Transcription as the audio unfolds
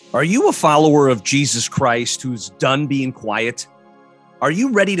Are you a follower of Jesus Christ who's done being quiet? Are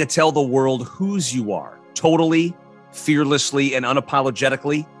you ready to tell the world whose you are, totally, fearlessly, and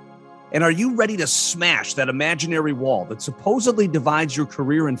unapologetically? And are you ready to smash that imaginary wall that supposedly divides your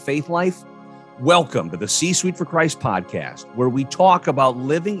career and faith life? Welcome to the C-Suite for Christ podcast, where we talk about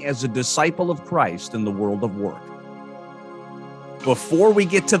living as a disciple of Christ in the world of work. Before we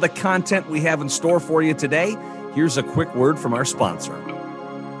get to the content we have in store for you today, here's a quick word from our sponsor.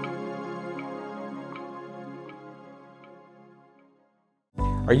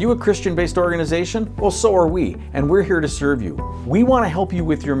 Are you a Christian-based organization? Well, so are we, and we're here to serve you. We want to help you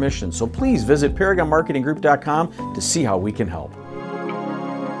with your mission, so please visit ParagonMarketingGroup.com to see how we can help.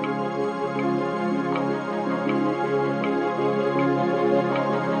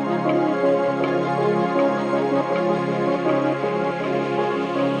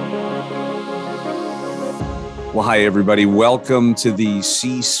 Well, hi, everybody. Welcome to the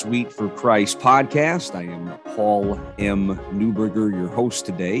C-Suite for Christ podcast. I am Paul M. Newberger, your host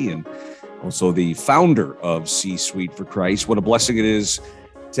today, and also the founder of C-Suite for Christ. What a blessing it is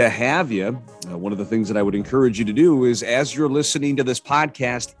to have you. One of the things that I would encourage you to do is, as you're listening to this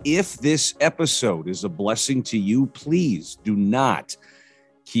podcast, if this episode is a blessing to you, please do not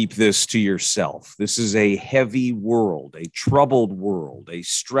keep this to yourself. This is a heavy world, a troubled world, a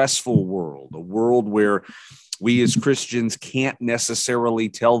stressful world, a world where we as Christians can't necessarily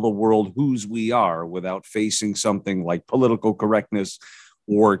tell the world whose we are without facing something like political correctness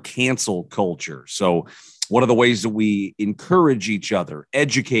or cancel culture. So one of the ways that we encourage each other,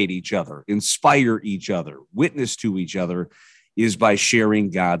 educate each other, inspire each other, witness to each other is by sharing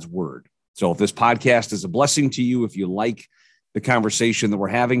God's word. So if this podcast is a blessing to you, if you like the conversation that we're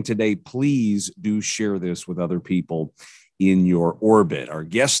having today, please do share this with other people in your orbit. Our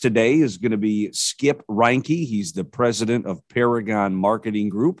guest today is going to be Skip Reinke. He's the president of Paragon Marketing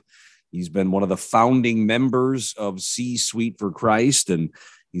Group. He's been one of the founding members of C-Suite for Christ, and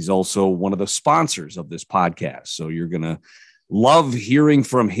he's also one of the sponsors of this podcast. So you're going to love hearing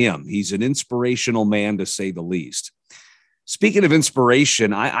from him. He's an inspirational man, to say the least. Speaking of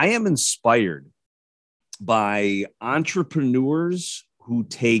inspiration, I am inspired by entrepreneurs who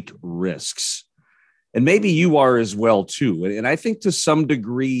take risks. And maybe you are as well, too. And I think to some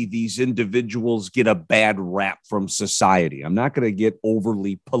degree, these individuals get a bad rap from society. I'm not going to get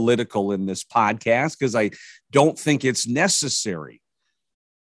overly political in this podcast because I don't think it's necessary.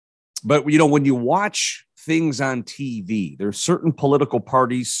 But, you know, when you watch things on TV, there's certain political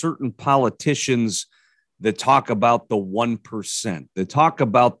parties, certain politicians that talk about the 1%, that talk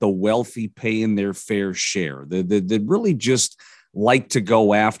about the wealthy paying their fair share, that really just like to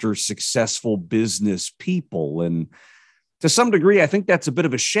go after successful business people. And to some degree, I think that's a bit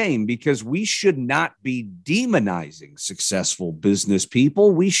of a shame because we should not be demonizing successful business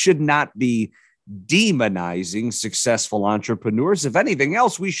people. We should not be demonizing successful entrepreneurs. If anything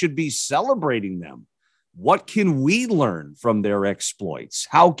else, we should be celebrating them. What can we learn from their exploits?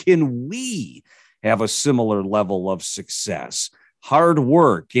 How can we have a similar level of success? Hard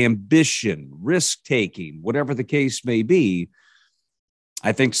work, ambition, risk-taking, whatever the case may be.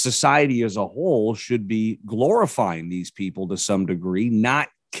 I think society as a whole should be glorifying these people to some degree, not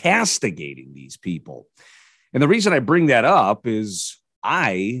castigating these people. And the reason I bring that up is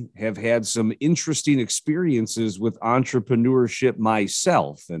I have had some interesting experiences with entrepreneurship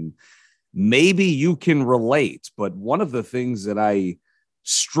myself, and maybe you can relate. But one of the things that I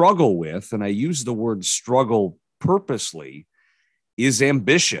struggle with, and I use the word struggle purposely, is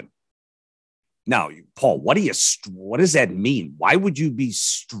ambition. Now, Paul, what does that mean? Why would you be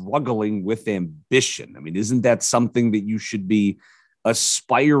struggling with ambition? I mean, isn't that something that you should be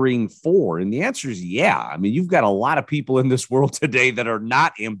aspiring for? And the answer is yeah. I mean, you've got a lot of people in this world today that are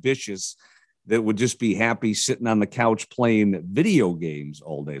not ambitious, that would just be happy sitting on the couch playing video games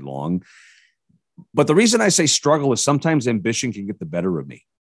all day long. But the reason I say struggle is sometimes ambition can get the better of me.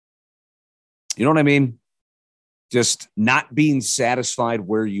 You know what I mean? Just not being satisfied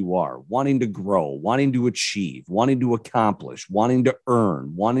where you are, wanting to grow, wanting to achieve, wanting to accomplish, wanting to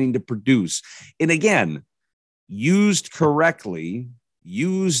earn, wanting to produce. And again, used correctly,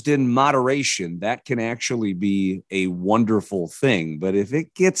 used in moderation, that can actually be a wonderful thing. But if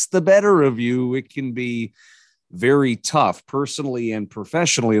it gets the better of you, it can be very tough personally and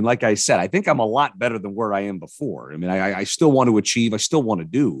professionally. And like I said, I think I'm a lot better than where I am before. I mean, I still want to achieve, I still want to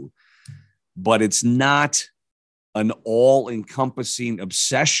do, but it's not an all-encompassing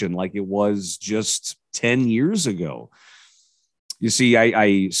obsession like it was just 10 years ago. You see,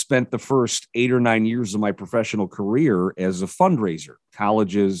 I spent the first 8 or 9 years of my professional career as a fundraiser,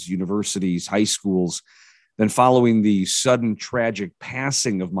 colleges, universities, high schools. Then following the sudden tragic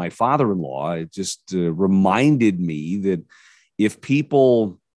passing of my father-in-law, it just reminded me that if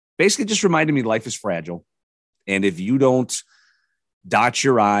people basically just reminded me life is fragile. And if you don't dot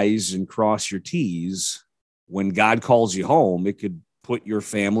your I's and cross your T's, when God calls you home, it could put your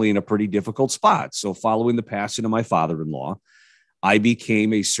family in a pretty difficult spot. So following the passing of my father-in-law, I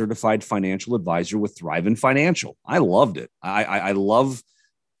became a certified financial advisor with Thrivent Financial. I loved it. I loved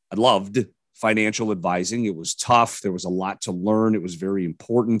financial advising. It was tough. There was a lot to learn. It was very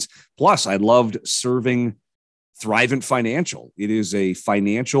important. Plus, I loved serving Thrivent Financial. It is a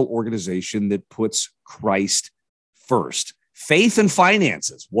financial organization that puts Christ first. Faith and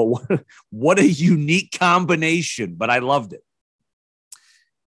finances. What a unique combination, but I loved it.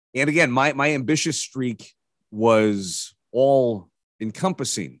 And again, my ambitious streak was all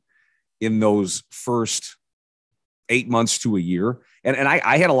encompassing in those first 8 months to a year. And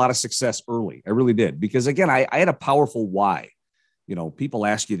I had a lot of success early. I really did. Because again, I had a powerful why. You know, people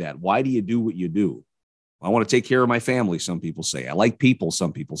ask you that. Why do you do what you do? I want to take care of my family, some people say. I like people,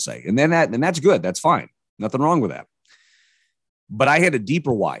 some people say. And that's good. That's fine. Nothing wrong with that. But I had a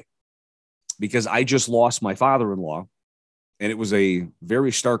deeper why, because I just lost my father-in-law. And it was a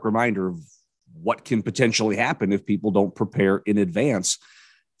very stark reminder of what can potentially happen if people don't prepare in advance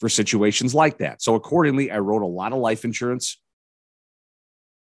for situations like that. So accordingly, I wrote a lot of life insurance.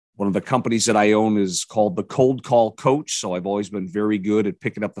 One of the companies that I own is called the Cold Call Coach. So I've always been very good at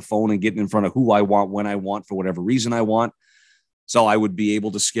picking up the phone and getting in front of who I want, when I want, for whatever reason I want. So I would be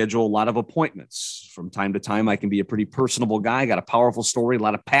able to schedule a lot of appointments. From time to time, I can be a pretty personable guy, got a powerful story, a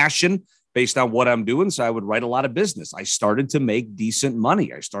lot of passion based on what I'm doing. So I would write a lot of business. I started to make decent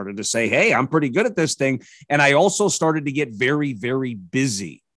money. I started to say, hey, I'm pretty good at this thing. And I also started to get very, very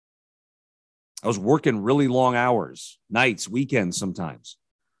busy. I was working really long hours, nights, weekends sometimes.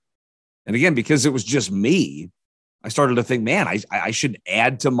 And again, because it was just me, I started to think, man, I should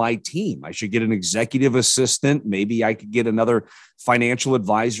add to my team. I should get an executive assistant. Maybe I could get another financial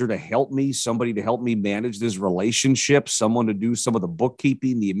advisor to help me, somebody to help me manage this relationship, someone to do some of the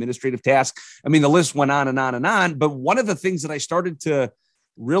bookkeeping, the administrative tasks. I mean, the list went on and on and on. But one of the things that I started to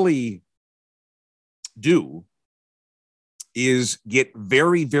really do is get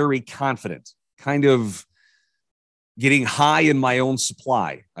very, very confident, kind of getting high in my own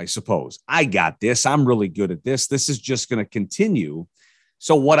supply, I suppose. I got this. I'm really good at this. This is just going to continue.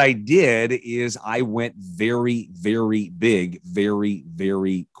 So what I did is I went very, very big, very,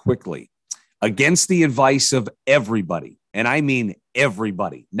 very quickly against the advice of everybody. And I mean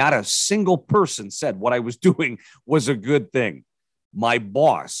everybody. Not a single person said what I was doing was a good thing. My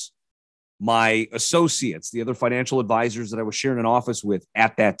boss, my associates, the other financial advisors that I was sharing an office with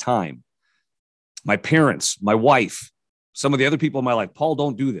at that time, my parents, my wife, some of the other people in my life, Paul,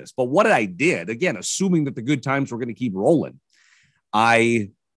 don't do this. But what I did, again, assuming that the good times were going to keep rolling,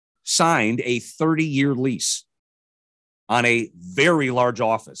 I signed a 30-year lease on a very large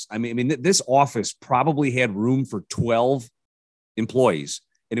office. I mean, this office probably had room for 12 employees,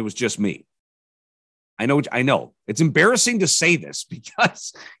 and it was just me. I know. It's embarrassing to say this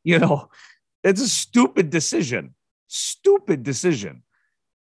because, it's a stupid decision.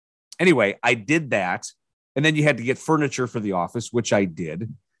 Anyway, I did that. And then you had to get furniture for the office, which I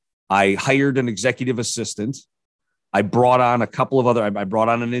did. I hired an executive assistant. I brought on I brought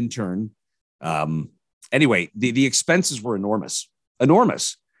on an intern. Anyway, the expenses were enormous.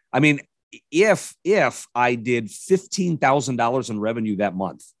 I mean, if I did $15,000 in revenue that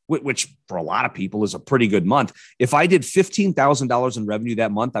month, which for a lot of people is a pretty good month. If I did $15,000 in revenue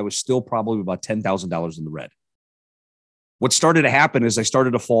that month, I was still probably about $10,000 in the red. What started to happen is I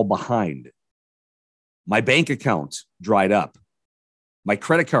started to fall behind. My bank account dried up. My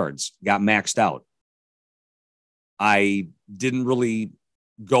credit cards got maxed out. I didn't really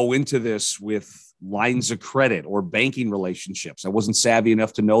go into this with lines of credit or banking relationships. I wasn't savvy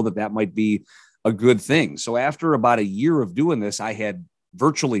enough to know that might be a good thing. So after about a year of doing this, I had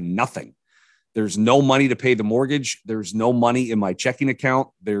virtually nothing. There's no money to pay the mortgage. There's no money in my checking account.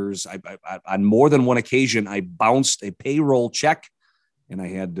 On more than one occasion, I bounced a payroll check and I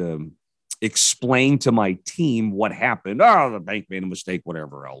had to explain to my team what happened. Oh, the bank made a mistake,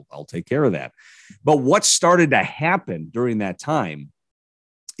 whatever. I'll take care of that. But what started to happen during that time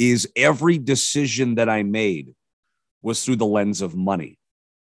is every decision that I made was through the lens of money.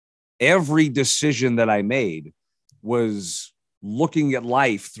 Every decision that I made was looking at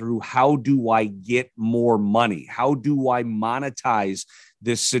life through how do I get more money? How do I monetize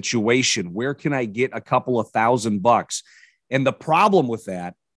this situation? Where can I get a couple of $1,000? And the problem with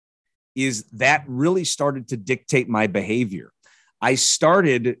that is that really started to dictate my behavior. I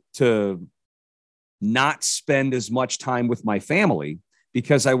started to not spend as much time with my family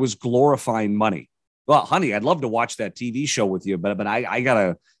because I was glorifying money. Well, honey, I'd love to watch that TV show with you, but I got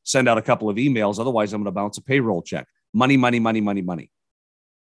to send out a couple of emails. Otherwise, I'm going to bounce a payroll check. Money, money, money, money, money.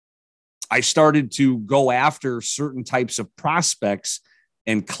 I started to go after certain types of prospects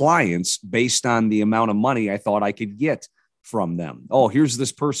and clients based on the amount of money I thought I could get from them. Oh, here's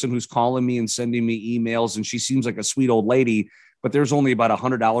this person who's calling me and sending me emails, and she seems like a sweet old lady, but there's only about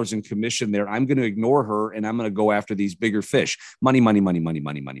 $100 in commission there. I'm going to ignore her, and I'm going to go after these bigger fish. Money, money, money, money,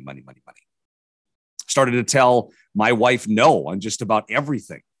 money, money, money, money, money. Started to tell my wife no on just about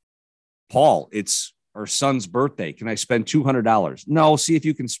everything. Paul, it's our son's birthday. Can I spend $200? No, see if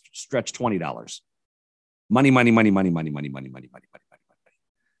you can stretch $20. Money, money, money, money, money, money, money, money, money, money, money.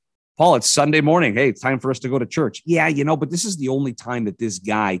 Paul, it's Sunday morning. Hey, it's time for us to go to church. Yeah, but this is the only time that this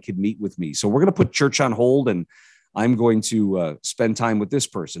guy could meet with me. So we're going to put church on hold, and I'm going to spend time with this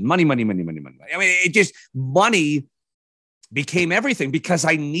person. Money, money, money, money, money, money. I mean, money became everything because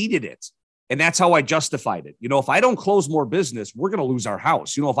I needed it. And that's how I justified it. If I don't close more business, we're going to lose our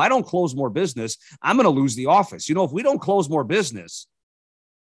house. If I don't close more business, I'm going to lose the office. If we don't close more business,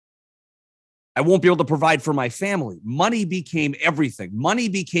 I won't be able to provide for my family. Money became everything. Money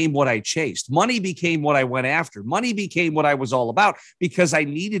became what I chased. Money became what I went after. Money became what I was all about because I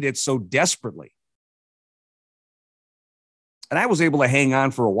needed it so desperately. And I was able to hang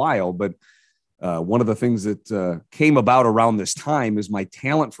on for a while, but one of the things that came about around this time is my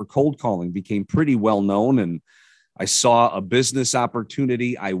talent for cold calling became pretty well known, and I saw a business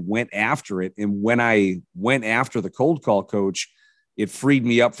opportunity. I went after it, and when I went after the cold call coach, it freed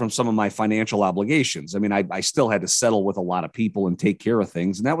me up from some of my financial obligations. I mean, I still had to settle with a lot of people and take care of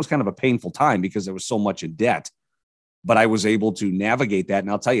things, and that was kind of a painful time because there was so much in debt. But I was able to navigate that. And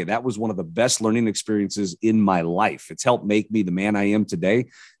I'll tell you, that was one of the best learning experiences in my life. It's helped make me the man I am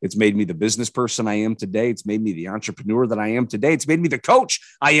today. It's made me the business person I am today. It's made me the entrepreneur that I am today. It's made me the coach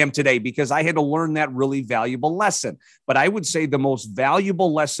I am today because I had to learn that really valuable lesson. But I would say the most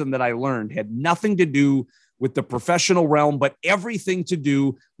valuable lesson that I learned had nothing to do with the professional realm, but everything to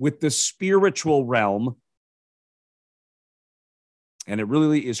do with the spiritual realm. And it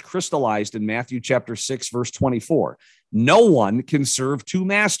really is crystallized in Matthew chapter 6, verse 24. No one can serve two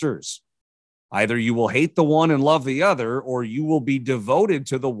masters. Either you will hate the one and love the other, or you will be devoted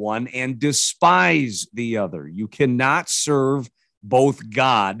to the one and despise the other. You cannot serve both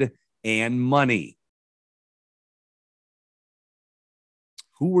God and money.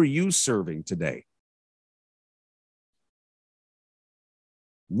 Who are you serving today?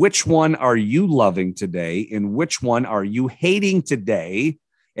 Which one are you loving today, and which one are you hating today?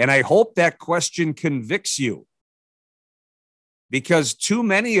 And I hope that question convicts you, because too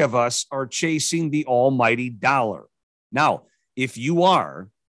many of us are chasing the almighty dollar. Now, if you are,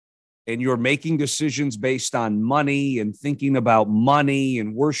 and you're making decisions based on money and thinking about money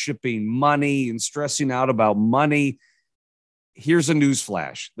and worshiping money and stressing out about money, here's a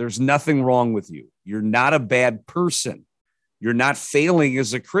newsflash. There's nothing wrong with you. You're not a bad person. You're not failing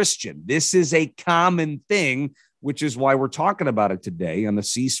as a Christian. This is a common thing, which is why we're talking about it today on the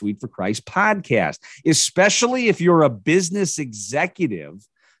C-Suite for Christ podcast, especially if you're a business executive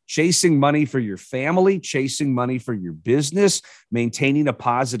chasing money for your family, chasing money for your business, maintaining a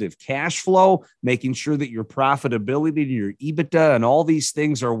positive cash flow, making sure that your profitability, your EBITDA, and all these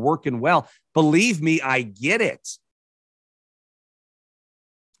things are working well. Believe me, I get it.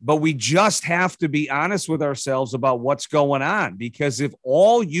 But we just have to be honest with ourselves about what's going on, because if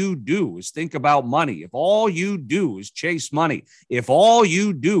all you do is think about money, if all you do is chase money, if all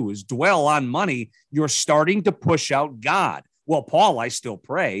you do is dwell on money, you're starting to push out God. Well, Paul, I still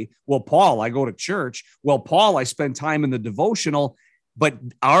pray. Well, Paul, I go to church. Well, Paul, I spend time in the devotional. But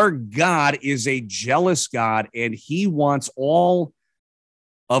our God is a jealous God, and he wants all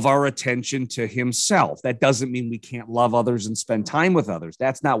of our attention to himself. That doesn't mean we can't love others and spend time with others.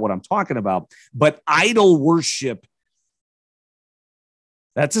 That's not what I'm talking about. But idol worship,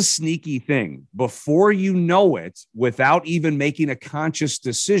 that's a sneaky thing. Before you know it, without even making a conscious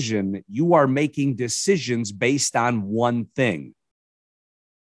decision, you are making decisions based on one thing.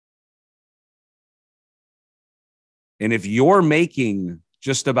 And if you're making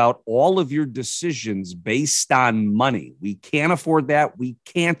just about all of your decisions based on money, we can't afford that. We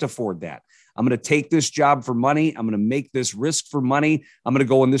can't afford that. I'm going to take this job for money. I'm going to make this risk for money. I'm going to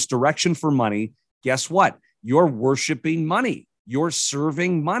go in this direction for money. Guess what? You're worshiping money. You're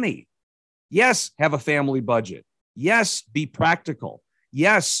serving money. Yes, have a family budget. Yes, be practical.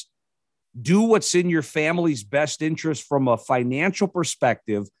 Yes, do what's in your family's best interest from a financial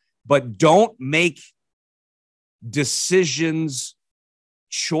perspective, but don't make decisions,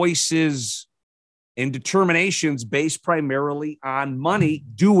 choices, and determinations based primarily on money,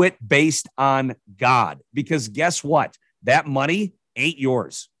 do it based on God. Because guess what? That money ain't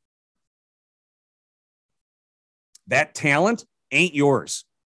yours. That talent ain't yours.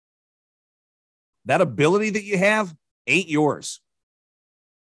 That ability that you have ain't yours.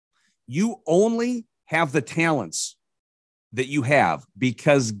 You only have the talents that you have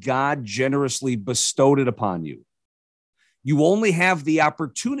because God generously bestowed it upon you. You only have the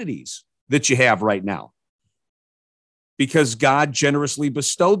opportunities that you have right now because God generously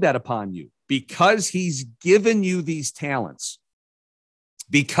bestowed that upon you, because he's given you these talents,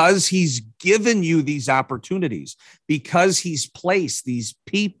 because he's given you these opportunities, because he's placed these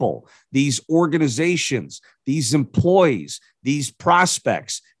people, these organizations, these employees, these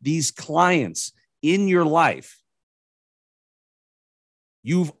prospects, these clients in your life.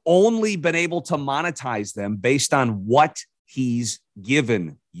 You've only been able to monetize them based on what he's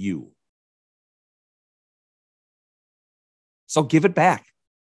given you. So give it back.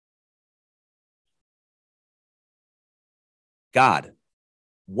 God,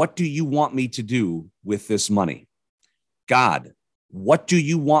 what do you want me to do with this money? God, what do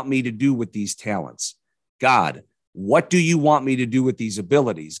you want me to do with these talents? God, what do you want me to do with these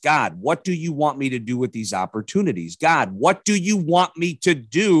abilities? God, what do you want me to do with these opportunities? God, what do you want me to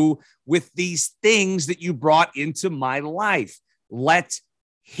do with these things that you brought into my life? Let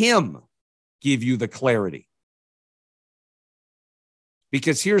him give you the clarity.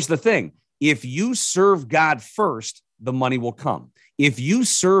 Because here's the thing. If you serve God first, the money will come. If you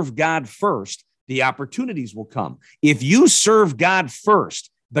serve God first, the opportunities will come. If you serve God first,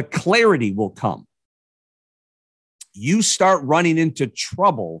 the clarity will come. You start running into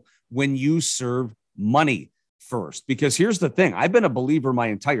trouble when you serve money first. Because here's the thing. I've been a believer my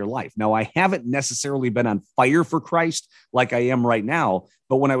entire life. Now, I haven't necessarily been on fire for Christ like I am right now.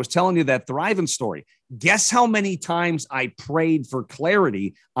 But when I was telling you that thriving story, guess how many times I prayed for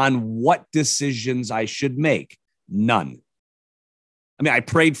clarity on what decisions I should make? None. I mean, I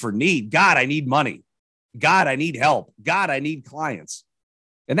prayed for need. God, I need money. God, I need help. God, I need clients.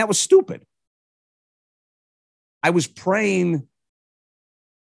 And that was stupid. I was praying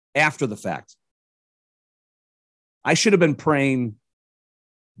after the fact. I should have been praying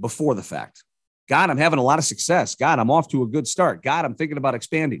before the fact. God, I'm having a lot of success. God, I'm off to a good start. God, I'm thinking about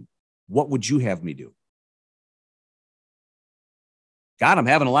expanding. What would you have me do? God, I'm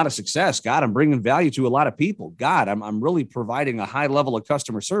having a lot of success. God, I'm bringing value to a lot of people. God, I'm really providing a high level of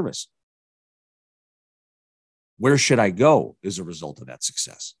customer service. Where should I go as a result of that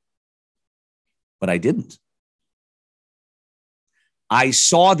success? But I didn't. I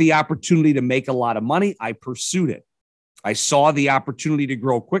saw the opportunity to make a lot of money. I pursued it. I saw the opportunity to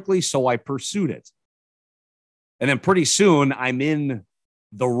grow quickly, so I pursued it. And then pretty soon, I'm in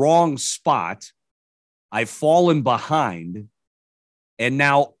the wrong spot. I've fallen behind. And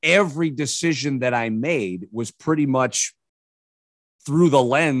now every decision that I made was pretty much through the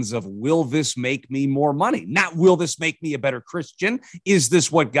lens of, will this make me more money? Not, will this make me a better Christian? Is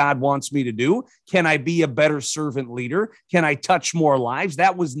this what God wants me to do? Can I be a better servant leader? Can I touch more lives?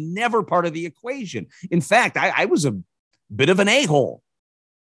 That was never part of the equation. In fact, I was a bit of an a-hole.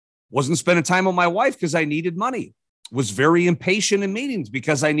 Wasn't spending time with my wife because I needed money. Was very impatient in meetings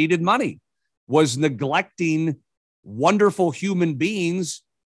because I needed money. Was neglecting wonderful human beings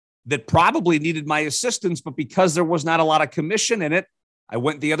that probably needed my assistance, but because there was not a lot of commission in it, I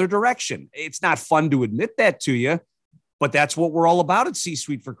went the other direction. It's not fun to admit that to you, but that's what we're all about at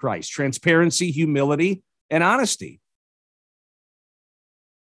C-Suite for Christ: transparency, humility, and honesty.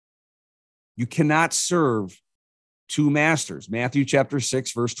 You cannot serve two masters. Matthew chapter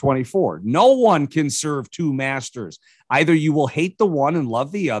 6, verse 24. No one can serve two masters. Either you will hate the one and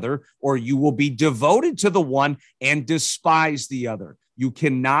love the other, or you will be devoted to the one and despise the other. You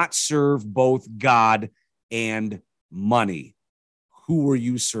cannot serve both God and money. Who are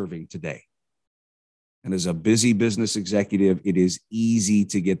you serving today? And as a busy business executive, it is easy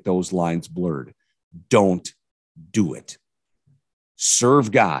to get those lines blurred. Don't do it.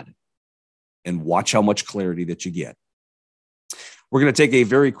 Serve God and watch how much clarity that you get. We're going to take a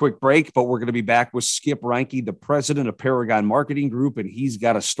very quick break, but we're going to be back with Skip Reinke, the president of Paragon Marketing Group, and he's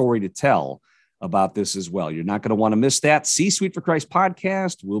got a story to tell about this as well. You're not going to want to miss that. C-Suite for Christ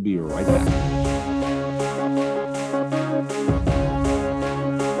podcast. We'll be right back.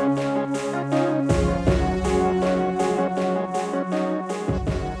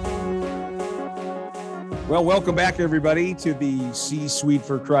 Well, welcome back, everybody, to the C-Suite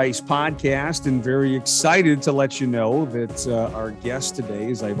for Christ podcast, and very excited to let you know that our guest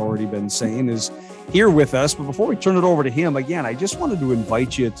today, as I've already been saying, is here with us. But before we turn it over to him, again, I just wanted to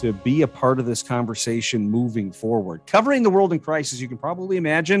invite you to be a part of this conversation moving forward. Covering the world in Christ, as you can probably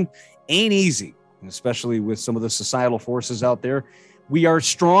imagine, ain't easy, especially with some of the societal forces out there. We are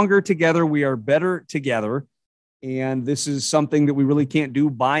stronger together. We are better together. And this is something that we really can't do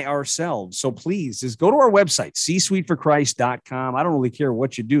by ourselves. So please just go to our website, csuiteforchrist.com. I don't really care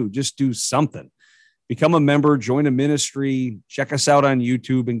what you do. Just do something. Become a member, join a ministry, check us out on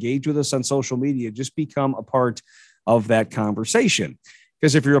YouTube, engage with us on social media. Just become a part of that conversation.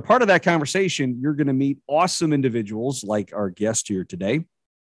 Because if you're a part of that conversation, you're going to meet awesome individuals like our guest here today.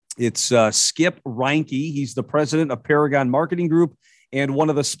 It's Skip Reinke. He's the president of Paragon Marketing Group and one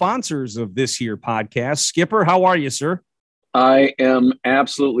of the sponsors of this here podcast. Skipper, how are you, sir? I am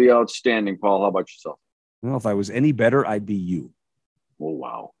absolutely outstanding, Paul. How about yourself? Well, if I was any better, I'd be you. Oh,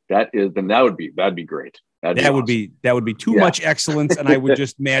 wow. That'd be great. That would be too much excellence, and I would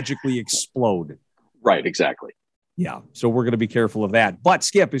just magically explode. Right, exactly. Yeah. So we're going to be careful of that. But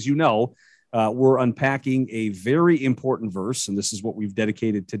Skip, as you know, we're unpacking a very important verse, and this is what we've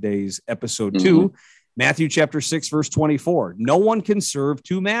dedicated today's episode to. Matthew chapter 6, verse 24. No one can serve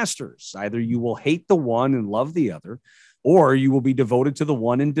two masters. Either you will hate the one and love the other, or you will be devoted to the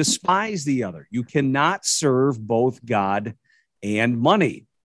one and despise the other. You cannot serve both God and money.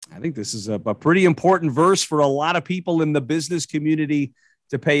 I think this is a pretty important verse for a lot of people in the business community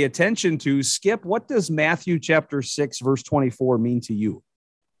to pay attention to. Skip, what does Matthew chapter 6, verse 24 mean to you?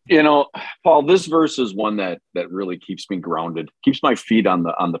 You know, Paul, this verse is one that really keeps me grounded, keeps my feet on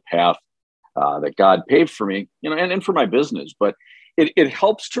the path that God paved for me, and for my business. But it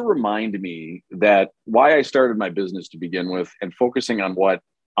helps to remind me that why I started my business to begin with, and focusing on what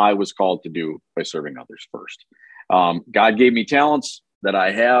I was called to do by serving others first. God gave me talents that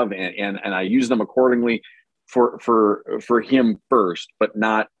I have, and I use them accordingly for Him first, but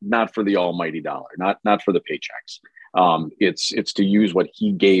not for the almighty dollar, not for the paychecks. It's to use what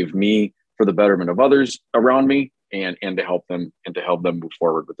He gave me for the betterment of others around me, and to help them move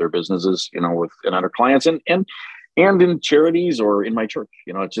forward with their businesses, with other clients and in charities or in my church.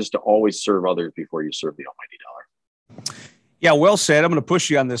 It's just to always serve others before you serve the almighty dollar. Yeah, well said. I'm going to push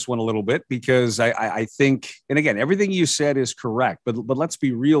you on this one a little bit, because I think, and again, everything you said is correct, but let's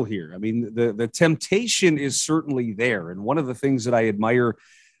be real here. I mean, the temptation is certainly there. And one of the things that I admire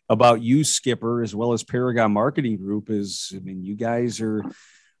about you, Skipper, as well as Paragon Marketing Group is, you guys are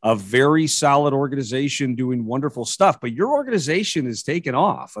a very solid organization doing wonderful stuff, but your organization has taken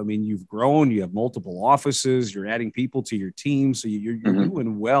off. You've grown, you have multiple offices, you're adding people to your team. So you're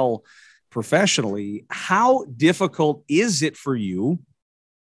doing well professionally. How difficult is it for you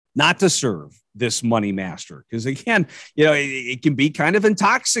not to serve this money master? Because again, it can be kind of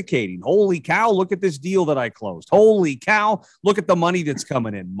intoxicating. Holy cow, look at this deal that I closed. Holy cow, look at the money that's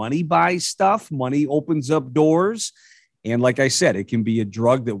coming in. Money buys stuff. Money opens up doors. And like I said, it can be a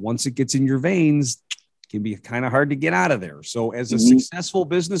drug that once it gets in your veins, it can be kind of hard to get out of there. So as a successful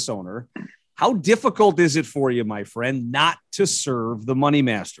business owner, how difficult is it for you, my friend, not to serve the money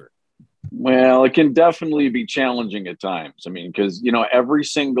master? Well, it can definitely be challenging at times. Because, every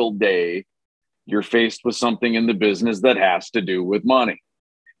single day you're faced with something in the business that has to do with money,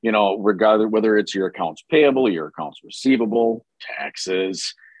 regardless whether it's your accounts payable, your accounts receivable,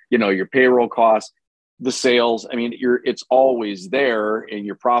 taxes, your payroll costs, the sales. It's always there, and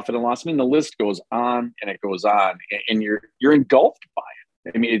your profit and loss. The list goes on and it goes on, and you're engulfed by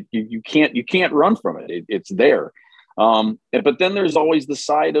it. You can't run from it. It's there. But then there's always the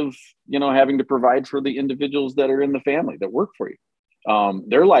side of, having to provide for the individuals that are in the family that work for you.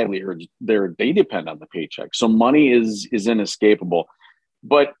 Their livelihoods, they depend on the paycheck. So money is inescapable.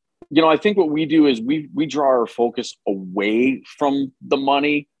 But, I think what we do is we draw our focus away from the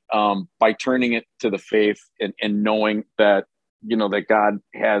money, by turning it to the faith and knowing that, that God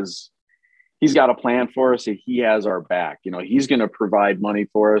He's got a plan for us, and He has our back. He's going to provide money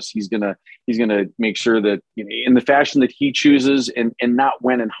for us. He's going to make sure that, in the fashion that He chooses, and not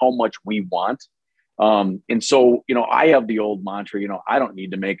when and how much we want. And so, I have the old mantra, I don't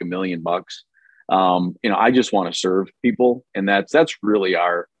need to make $1 million. I just want to serve people. And that's really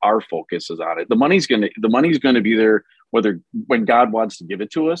our focus is on it. The money's going to be there when God wants to give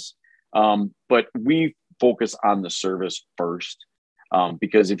it to us. But we focus on the service first.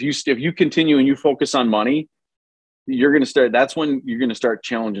 Because if you continue and you focus on money, that's when you're going to start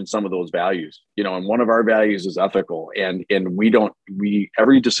challenging some of those values, and one of our values is ethical, and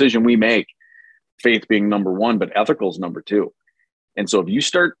every decision we make, faith being number one, but ethical is number two. And so if you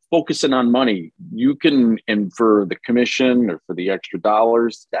start focusing on money, you can, and for the commission or for the extra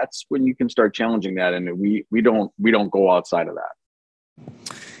dollars, that's when you can start challenging that. And we don't go outside of that.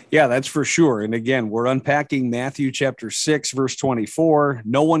 Yeah, that's for sure. And again, we're unpacking Matthew chapter 6, verse 24.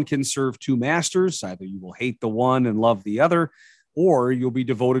 No one can serve two masters. Either you will hate the one and love the other, or you'll be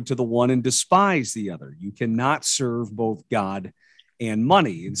devoted to the one and despise the other. You cannot serve both God and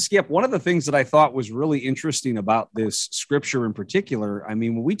money. And Skip, one of the things that I thought was really interesting about this scripture in particular, I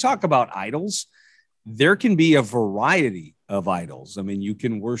mean, when we talk about idols, there can be a variety of idols. I mean, you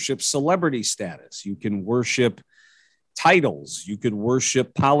can worship celebrity status. You can worship titles. You could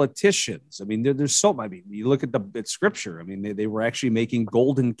worship politicians. I mean, there's so, I mean, you look at scripture. I mean, they were actually making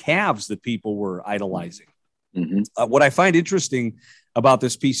golden calves that people were idolizing. Mm-hmm. What I find interesting about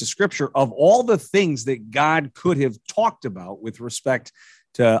this piece of scripture, of all the things that God could have talked about with respect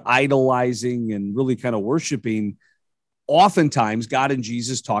to idolizing and really kind of worshiping, oftentimes God and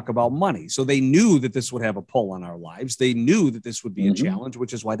Jesus talk about money. So they knew that this would have a pull on our lives. They knew that this would be a challenge,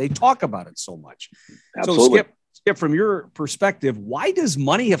 which is why they talk about it so much. Absolutely. So Skip, from your perspective, why does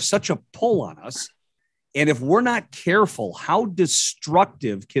money have such a pull on us? And if we're not careful, how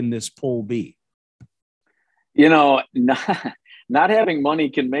destructive can this pull be? You know, not having money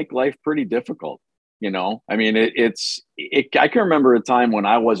can make life pretty difficult. You know, I mean, I can remember a time when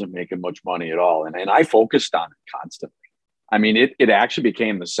I wasn't making much money at all. And I focused on it constantly. I mean, it actually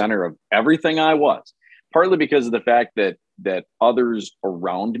became the center of everything I was, partly because of the fact that others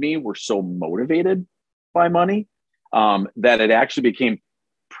around me were so motivated by money, that it actually became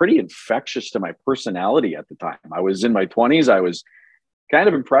pretty infectious to my personality at the time. I was in my 20s. I was kind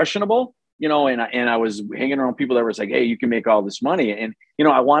of impressionable, you know, and I was hanging around people that were like, hey, you can make all this money. And, you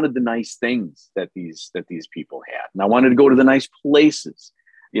know, I wanted the nice things that these people had. And I wanted to go to the nice places,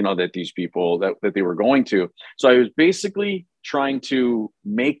 you know, that these people that they were going to. So I was basically trying to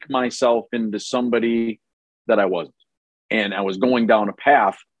make myself into somebody that I wasn't. And I was going down a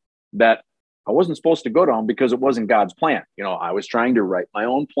path that I wasn't supposed to go down because it wasn't God's plan. You know, I was trying to write my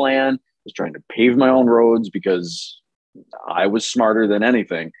own plan. I was trying to pave my own roads because I was smarter than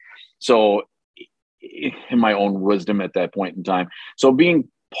anything. So in my own wisdom at that point in time. So being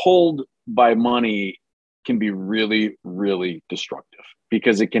pulled by money can be really, really destructive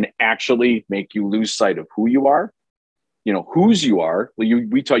because it can actually make you lose sight of who you are, you know, whose you are.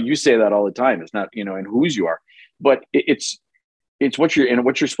 You say that all the time. It's not, you know, and whose you are, but it's what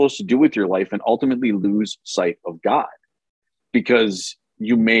you're supposed to do with your life, and ultimately lose sight of God because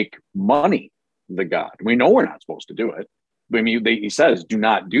you make money the God. We know we're not supposed to do it. I mean, he says, do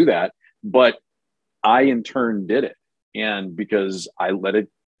not do that. But I in turn did it. And because I let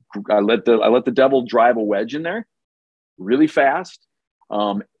the devil drive a wedge in there really fast,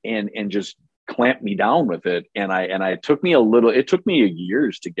 and just clamp me down with it. And it took me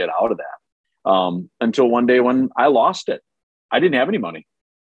years to get out of that. Until one day when I lost it. I didn't have any money.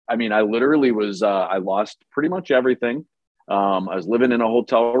 I mean, I literally I lost pretty much everything. I was living in a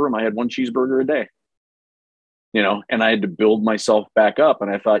hotel room. I had one cheeseburger a day, you know, and I had to build myself back up. And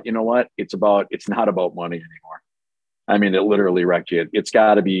I thought, you know what? It's not about money anymore. I mean, it literally wrecked you. It's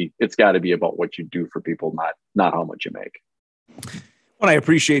gotta be about what you do for people, not how much you make. Well, I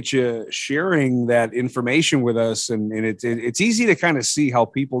appreciate you sharing that information with us. And it's easy to kind of see how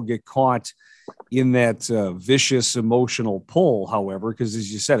people get caught in that vicious emotional pull, however, because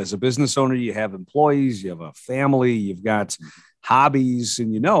as you said, as a business owner, you have employees, you have a family, you've got hobbies,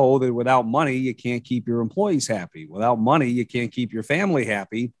 and you know that without money, you can't keep your employees happy. Without money, you can't keep your family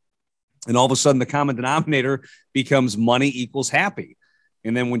happy. And all of a sudden, the common denominator becomes money equals happy.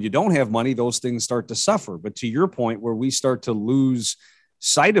 And then when you don't have money, those things start to suffer. But to your point, where we start to lose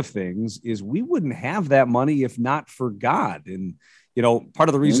sight of things is we wouldn't have that money if not for God. And you know, part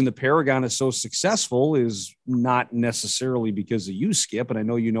of the reason the Paragon is so successful is not necessarily because of you, Skip, and I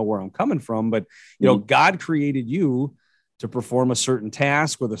know you know where I'm coming from, but, you know, God created you to perform a certain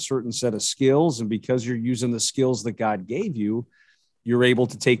task with a certain set of skills. And because you're using the skills that God gave you, you're able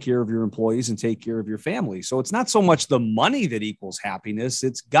to take care of your employees and take care of your family. So it's not so much the money that equals happiness,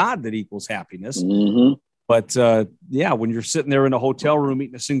 it's God that equals happiness. Mm-hmm. But yeah, when you're sitting there in a hotel room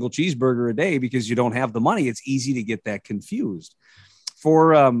eating a single cheeseburger a day because you don't have the money, it's easy to get that confused.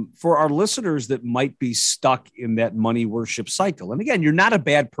 For our listeners that might be stuck in that money worship cycle, and again, you're not a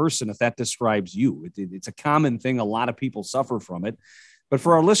bad person if that describes you. It's a common thing. A lot of people suffer from it. But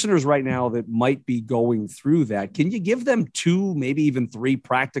for our listeners right now that might be going through that, can you give them 2, maybe even 3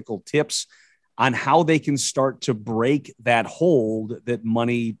 practical tips on how they can start to break that hold that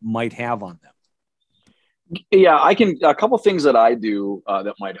money might have on them? Yeah, I can. A couple of things that I do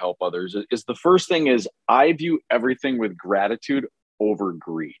that might help others is the first thing is I view everything with gratitude over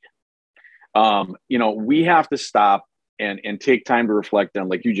greed. We have to stop and take time to reflect on,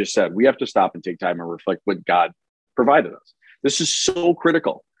 like you just said, we have to stop and take time and reflect what God provided us. This is so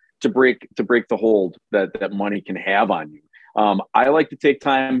critical to break the hold that money can have on you. I like to take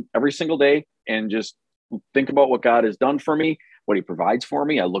time every single day and just think about what God has done for me, what he provides for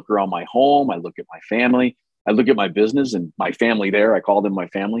me. I look around my home. I look at my family. I look at my business and my family there. I call them my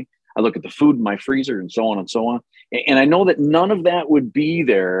family. I look at the food in my freezer and so on and so on. And I know that none of that would be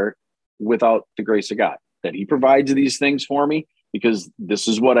there without the grace of God, that he provides these things for me because this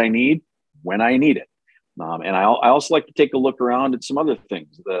is what I need when I need it. And I also like to take a look around at some other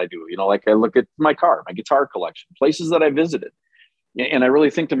things that I do, like I look at my car, my guitar collection, places that I visited. And I really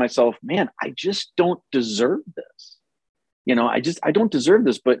think to myself, man, I just don't deserve this. I don't deserve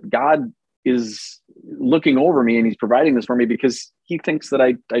this, but God is looking over me and he's providing this for me because he thinks that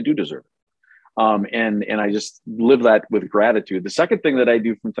I do deserve it. And I just live that with gratitude. The second thing that I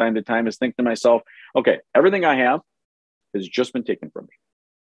do from time to time is think to myself, okay, everything I have has just been taken from me.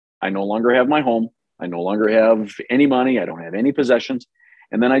 I no longer have my home. I no longer have any money. I don't have any possessions.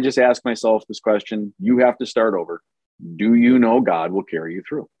 And then I just ask myself this question, you have to start over. Do you know God will carry you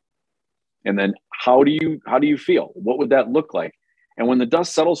through? And then how do you feel? What would that look like? And when the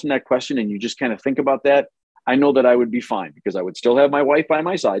dust settles from that question and you just kind of think about that, I know that I would be fine because I would still have my wife by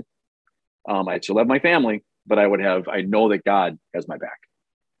my side. I'd still have my family, but I know that God has my back.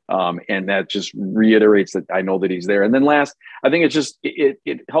 And that just reiterates that I know that he's there. And then last, I think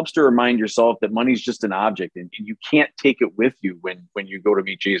it helps to remind yourself that money's just an object and you can't take it with you when you go to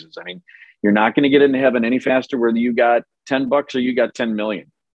meet Jesus. I mean, you're not going to get into heaven any faster whether you got $10 or you got 10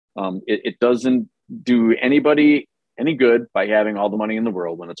 million. It doesn't do anybody any good by having all the money in the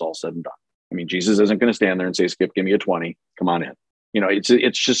world when it's all said and done. I mean, Jesus isn't going to stand there and say, Skip, give me a 20. Come on in.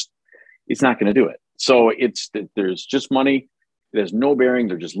 It's not going to do it. So there's just money. It has no bearing.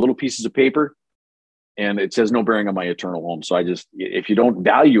 They're just little pieces of paper and it says no bearing on my eternal home. So if you don't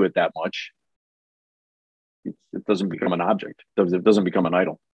value it that much, it doesn't become an object. It doesn't become an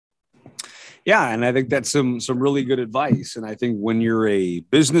idol. Yeah. And I think that's some really good advice. And I think when you're a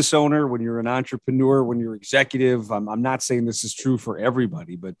business owner, when you're an entrepreneur, when you're executive, I'm not saying this is true for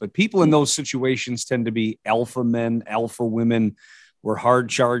everybody, but people in those situations tend to be alpha men, alpha women. We're hard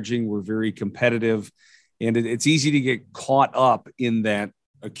charging. We're very competitive. And it's easy to get caught up in that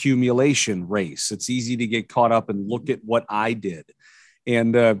accumulation race. It's easy to get caught up and look at what I did.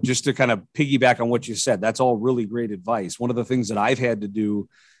 And just to kind of piggyback on what you said, that's all really great advice. One of the things that I've had to do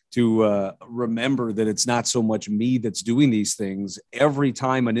to remember that it's not so much me that's doing these things. Every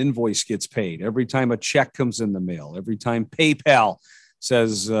time an invoice gets paid, every time a check comes in the mail, every time PayPal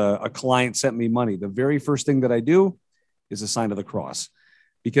says a client sent me money, the very first thing that I do is a sign of the cross.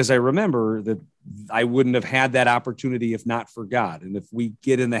 Because I remember that I wouldn't have had that opportunity if not for God. And if we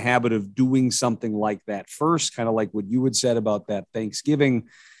get in the habit of doing something like that first, kind of like what you had said about that Thanksgiving,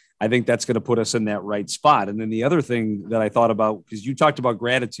 I think that's going to put us in that right spot. And then the other thing that I thought about, because you talked about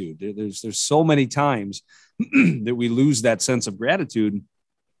gratitude, there's so many times that we lose that sense of gratitude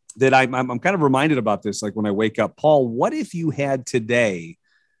that I'm kind of reminded about this. Like when I wake up, Paul, what if you had today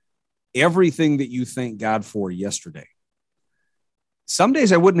everything that you thank God for yesterday? Some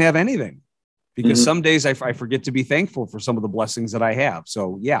days I wouldn't have anything because some days I forget to be thankful for some of the blessings that I have.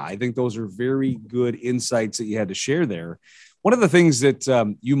 So yeah, I think those are very good insights that you had to share there. One of the things that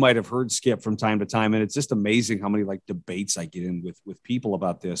you might have heard, Skip, from time to time, and it's just amazing how many like debates I get in with people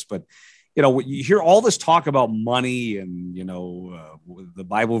about this, but you hear all this talk about money and, the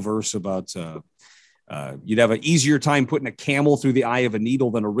Bible verse about you'd have an easier time putting a camel through the eye of a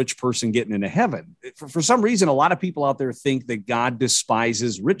needle than a rich person getting into heaven. For some reason, a lot of people out there think that God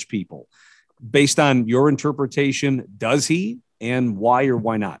despises rich people. Based on your interpretation, does he? And why or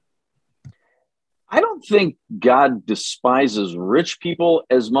why not? I don't think God despises rich people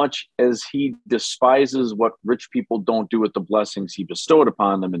as much as he despises what rich people don't do with the blessings he bestowed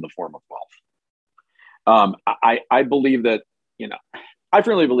upon them in the form of wealth. I believe that, I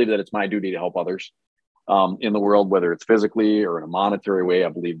firmly believe that it's my duty to help others. In the world, whether it's physically or in a monetary way. I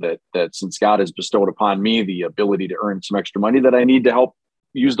believe that since God has bestowed upon me the ability to earn some extra money, that I need to help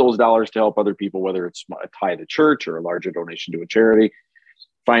use those dollars to help other people, whether it's a tie to church or a larger donation to a charity,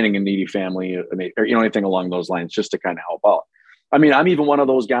 finding a needy family, or anything along those lines, just to kind of help out. I mean, I'm even one of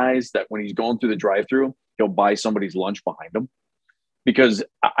those guys that when he's going through the drive-through, he'll buy somebody's lunch behind him, because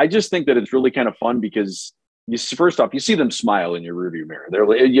I just think that it's really kind of fun because first off, you see them smile in your rearview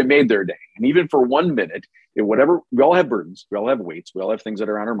mirror. You made their day. And even for 1 minute, whatever, we all have burdens, we all have weights, we all have things that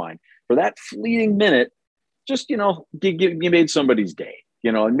are on our mind. For that fleeting minute, just, you made somebody's day.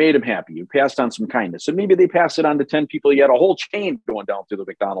 and made them happy. You passed on some kindness. So maybe they pass it on to 10 people. You had a whole chain going down through the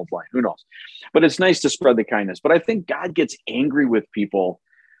McDonald's line. Who knows? But it's nice to spread the kindness. But I think God gets angry with people,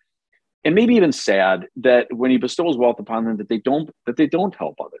 and maybe even sad, that when he bestows wealth upon them, that they don't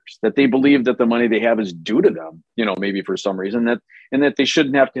help others, that they believe that the money they have is due to them, maybe for some reason, and that they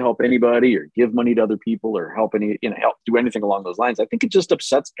shouldn't have to help anybody or give money to other people or help do anything along those lines. I think it just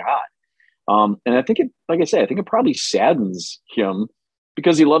upsets God. And I think like I say, I think it probably saddens him,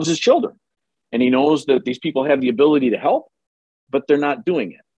 because he loves his children and he knows that these people have the ability to help, but they're not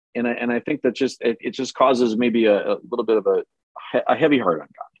doing it. And I think that it just causes maybe a little bit of a heavy heart on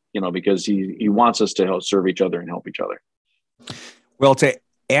God. Because he wants us to help serve each other and help each other. Well, to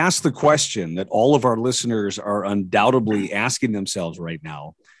ask the question that all of our listeners are undoubtedly asking themselves right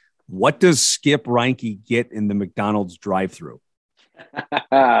now, what does Skip Reinke get in the McDonald's drive-thru?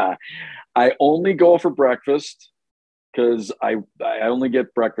 I only go for breakfast, because I only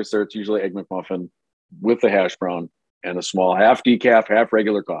get breakfast there. It's usually Egg McMuffin with the hash brown and a small half decaf, half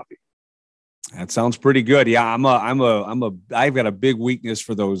regular coffee. That sounds pretty good. Yeah, I've got a big weakness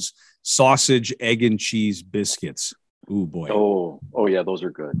for those sausage, egg, and cheese biscuits. Ooh, boy. Oh yeah, those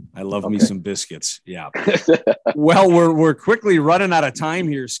are good. I love me some biscuits. Yeah. Well, we're quickly running out of time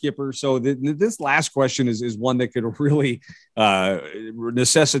here, Skipper. So this last question is one that could really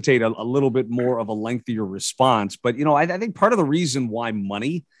necessitate a little bit more of a lengthier response. But, I think part of the reason why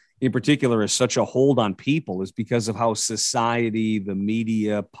money in particular is such a hold on people is because of how society, the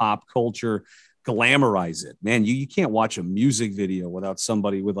media, pop culture glamorize it. Man, you can't watch a music video without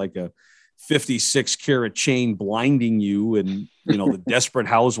somebody with like a 56 karat chain blinding you and, the desperate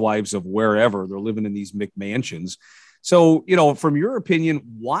housewives of wherever they're living in these McMansions. So, from your opinion,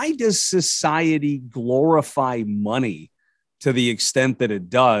 why does society glorify money to the extent that it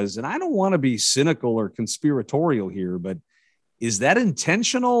does? And I don't want to be cynical or conspiratorial here, but is that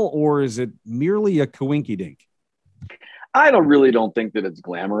intentional, or is it merely a coinky-dink? I don't think that it's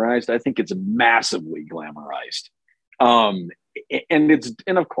glamorized. I think it's massively glamorized. And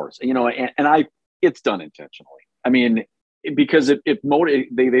of course, it's done intentionally. I mean, because they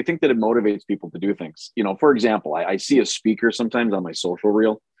think that it motivates people to do things. For example, I see a speaker sometimes on my social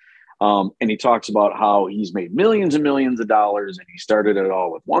reel. And he talks about how he's made millions and millions of dollars, and he started it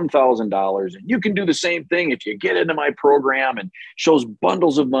all with $1,000. And you can do the same thing if you get into my program, and shows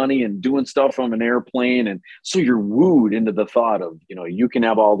bundles of money and doing stuff from an airplane. And so you're wooed into the thought of, you can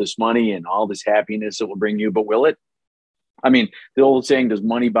have all this money and all this happiness it will bring you, but will it? I mean, the old saying, does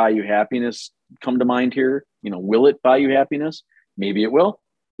money buy you happiness, come to mind here? Will it buy you happiness? Maybe it will.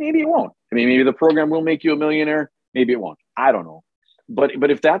 Maybe it won't. I mean, maybe the program will make you a millionaire. Maybe it won't. I don't know.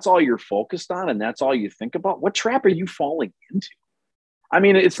 But if that's all you're focused on and that's all you think about, what trap are you falling into? I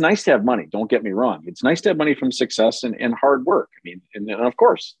mean, it's nice to have money. Don't get me wrong. It's nice to have money from success and hard work. I mean, and of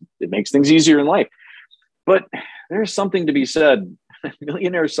course, it makes things easier in life. But there's something to be said.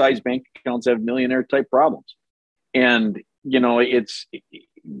 Millionaire-sized bank accounts have millionaire-type problems. And, they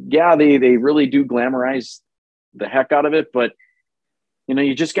really do glamorize the heck out of it. But,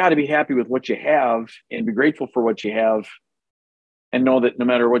 you just got to be happy with what you have and be grateful for what you have. And know that no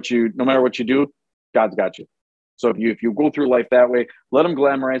matter what you do, God's got you. So if you go through life that way, let them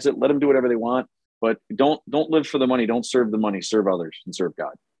glamorize it, let them do whatever they want, but don't live for the money. Don't serve the money. Serve others and serve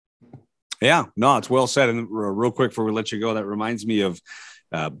God. Yeah, no, it's well said. And real quick before we let you go, that reminds me of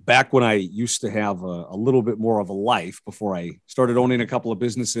back when I used to have a little bit more of a life before I started owning a couple of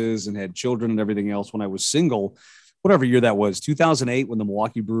businesses and had children and everything else. When I was single, whatever year that was, 2008, when the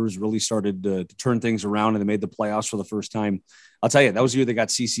Milwaukee Brewers really started to turn things around and they made the playoffs for the first time. I'll tell you, that was the year they got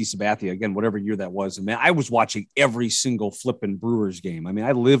CC Sabathia, again, whatever year that was. And man, I was watching every single flipping Brewers game. I mean,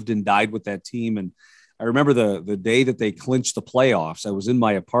 I lived and died with that team. And I remember the day that they clinched the playoffs, I was in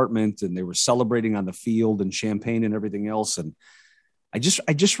my apartment and they were celebrating on the field and champagne and everything else. And I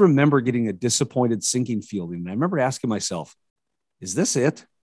just remember getting a disappointed sinking feeling. And I remember asking myself, is this it?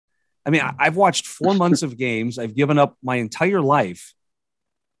 I mean, I've watched 4 months of games. I've given up my entire life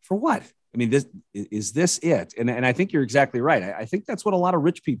for what? I mean, is this it? And I think you're exactly right. I think that's what a lot of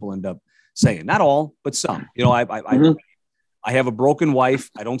rich people end up saying. Not all, but some. I have a broken wife.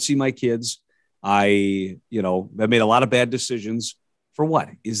 I don't see my kids. I made a lot of bad decisions. For what?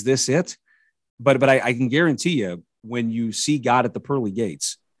 Is this it? But I can guarantee you, when you see God at the pearly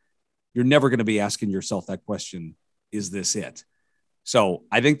gates, you're never going to be asking yourself that question, is this it? So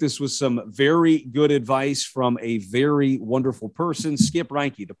I think this was some very good advice from a very wonderful person, Skip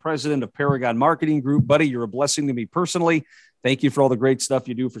Reinke, the president of Paragon Marketing Group. Buddy, you're a blessing to me personally. Thank you for all the great stuff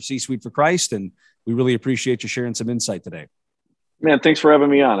you do for C-Suite for Christ, and we really appreciate you sharing some insight today. Man, thanks for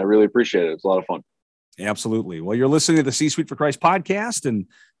having me on. I really appreciate it. It's a lot of fun. Absolutely. Well, you're listening to the C-Suite for Christ podcast, and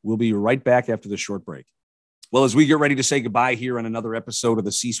we'll be right back after this short break. Well, as we get ready to say goodbye here on another episode of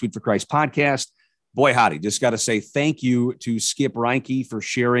the C-Suite for Christ podcast, boy, howdy, just got to say thank you to Skip Reinke for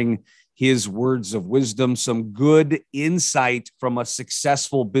sharing his words of wisdom, some good insight from a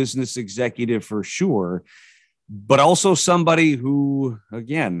successful business executive for sure, but also somebody who,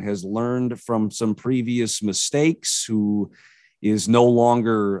 again, has learned from some previous mistakes, who is no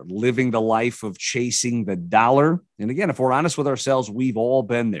longer living the life of chasing the dollar. And again, if we're honest with ourselves, we've all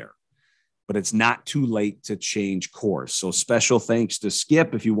been there, but it's not too late to change course. So special thanks to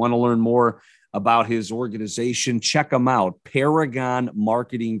Skip. If you want to learn more about his organization, check them out, Paragon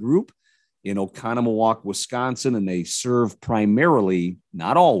Marketing Group in Oconomowoc, Wisconsin, and they serve primarily,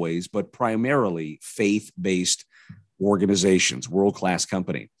 not always, but primarily faith-based organizations, world-class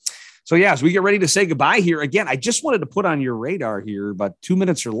company. So yeah, as we get ready to say goodbye here, again, I just wanted to put on your radar here, about 2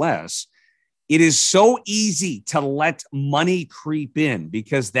 minutes or less. It is so easy to let money creep in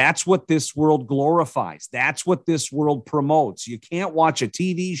because that's what this world glorifies. That's what this world promotes. You can't watch a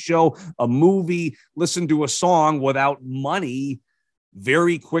TV show, a movie, listen to a song without money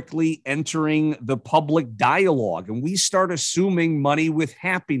very quickly entering the public dialogue. And we start assuming money with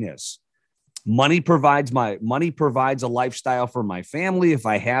happiness. Money provides a lifestyle for my family. If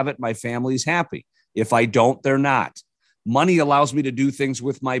I have it, my family's happy. If I don't, they're not. Money allows me to do things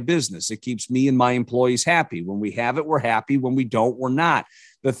with my business. It keeps me and my employees happy. When we have it, we're happy. When we don't, we're not.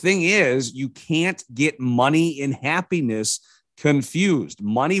 The thing is, you can't get money and happiness confused.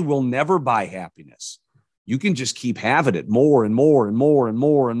 Money will never buy happiness. You can just keep having it more and more and more and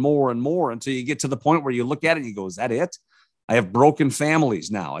more and more and more until you get to the point where you look at it and you go, is that it? I have broken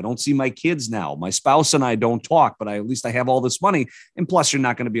families now. I don't see my kids now. My spouse and I don't talk, but at least I have all this money. And plus, you're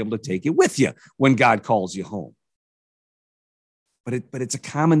not going to be able to take it with you when God calls you home. But it's a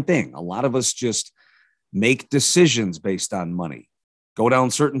common thing. A lot of us just make decisions based on money, go down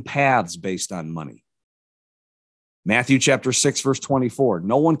certain paths based on money. Matthew chapter 6, verse 24,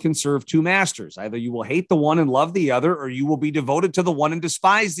 no one can serve two masters. Either you will hate the one and love the other, or you will be devoted to the one and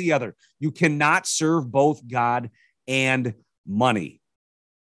despise the other. You cannot serve both God and money.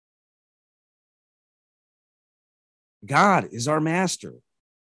 God is our master.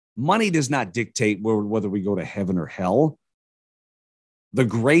 Money does not dictate whether we go to heaven or hell. The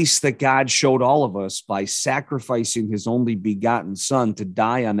grace that God showed all of us by sacrificing his only begotten son to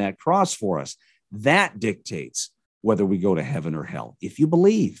die on that cross for us, that dictates whether we go to heaven or hell. If you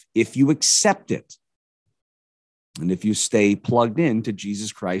believe, if you accept it, and if you stay plugged in to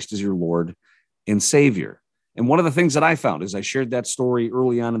Jesus Christ as your Lord and Savior. And one of the things that I found is I shared that story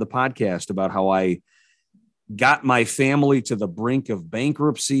early on in the podcast about how I got my family to the brink of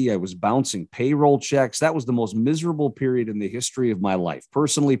bankruptcy. I was bouncing payroll checks. That was the most miserable period in the history of my life,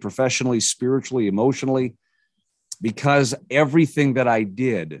 personally, professionally, spiritually, emotionally, because everything that I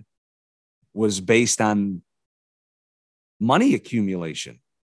did was based on money accumulation.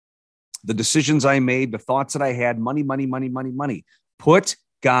 The decisions I made, the thoughts that I had, money. Put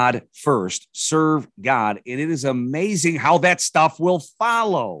God first, serve God. And it is amazing how that stuff will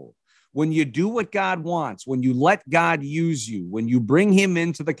follow. When you do what God wants, when you let God use you, when you bring him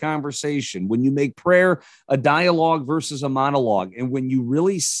into the conversation, when you make prayer a dialogue versus a monologue, and when you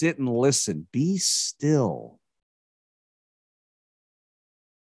really sit and listen, be still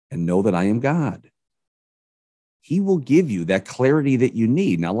and know that I am God. He will give you that clarity that you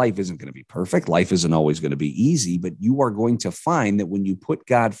need. Now, life isn't going to be perfect. Life isn't always going to be easy, but you are going to find that when you put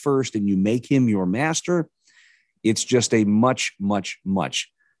God first and you make him your master, it's just a much, much,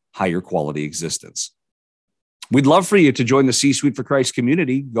 much higher quality existence. We'd love for you to join the C-Suite for Christ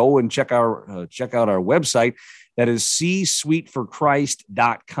community. Go and check out our website. That is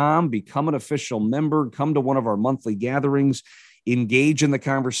csweetforchrist.com. Become an official member. Come to one of our monthly gatherings. Engage in the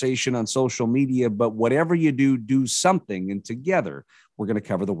conversation on social media. But whatever you do, do something. And together, we're going to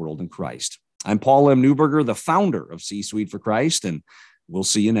cover the world in Christ. I'm Paul M. Neuberger, the founder of C-Suite for Christ, and we'll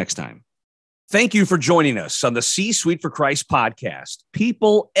see you next time. Thank you for joining us on the C-Suite for Christ podcast.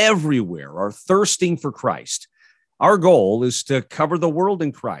 People everywhere are thirsting for Christ. Our goal is to cover the world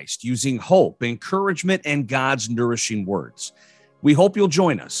in Christ using hope, encouragement, and God's nourishing words. We hope you'll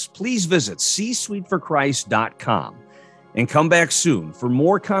join us. Please visit csweetforchrist.com and come back soon for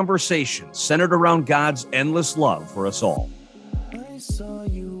more conversations centered around God's endless love for us all. I saw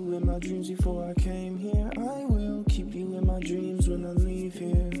you in my dreams before I came here. I will keep you in my dreams when I leave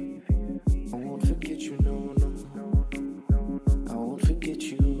here. I won't forget you, no. I won't forget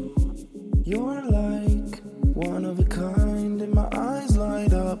you. You're like one of a kind, and my eyes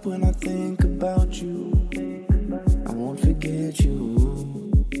light up when I think about you. I won't forget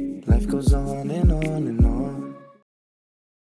you. Life goes on and on.